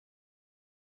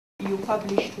You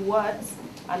publish words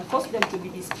and force them to be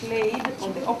displayed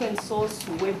on the open source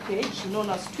webpage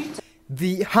known as Twitter.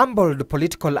 The humbled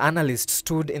political analyst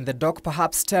stood in the dock,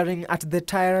 perhaps staring at the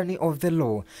tyranny of the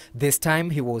law. This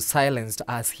time he was silenced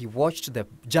as he watched the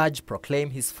judge proclaim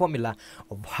his formula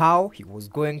of how he was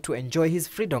going to enjoy his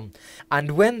freedom.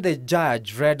 And when the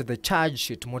judge read the charge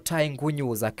sheet, Mutahi Ngunyi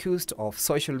was accused of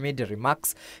social media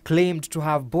remarks claimed to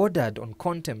have bordered on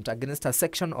contempt against a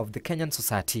section of the Kenyan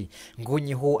society.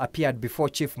 Ngunyi, who appeared before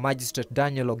Chief Magistrate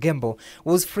Daniel Ogembo,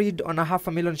 was freed on a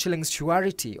 $500,000 shillings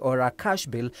surety, or a cash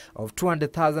bill of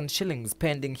 200,000 shillings,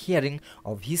 pending hearing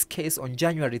of his case on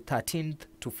January 13th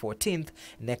to 14th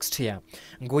next year.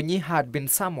 Ngunyi had been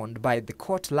summoned by the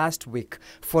court last week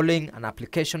following an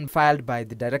application filed by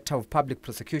the Director of Public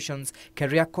Prosecutions,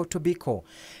 Keriako Tobiko.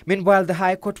 Meanwhile, the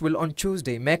High Court will on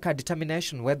Tuesday make a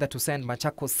determination whether to send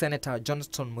Machakos Senator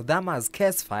Johnston Muthama's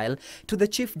case file to the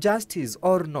Chief Justice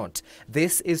or not.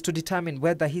 This is to determine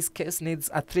whether his case needs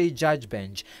a 3-judge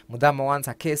bench. Muthama wants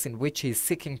a case in which he is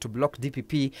seeking to block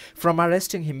DPP from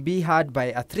arresting him be heard by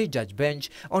a 3-judge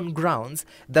bench on grounds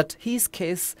that his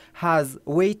case has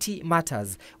weighty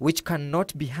matters which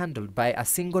cannot be handled by a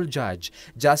single judge.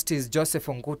 Justice Joseph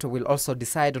Onguto will also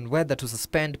decide on whether to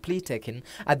suspend plea taken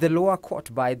at the lower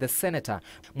court by the senator.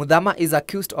 Muthama is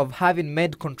accused of having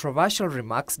made controversial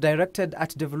remarks directed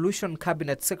at Devolution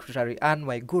Cabinet Secretary Anne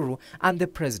Waiguru and the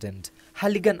President.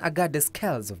 Halligan Agade,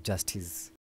 Scales of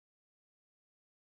Justice.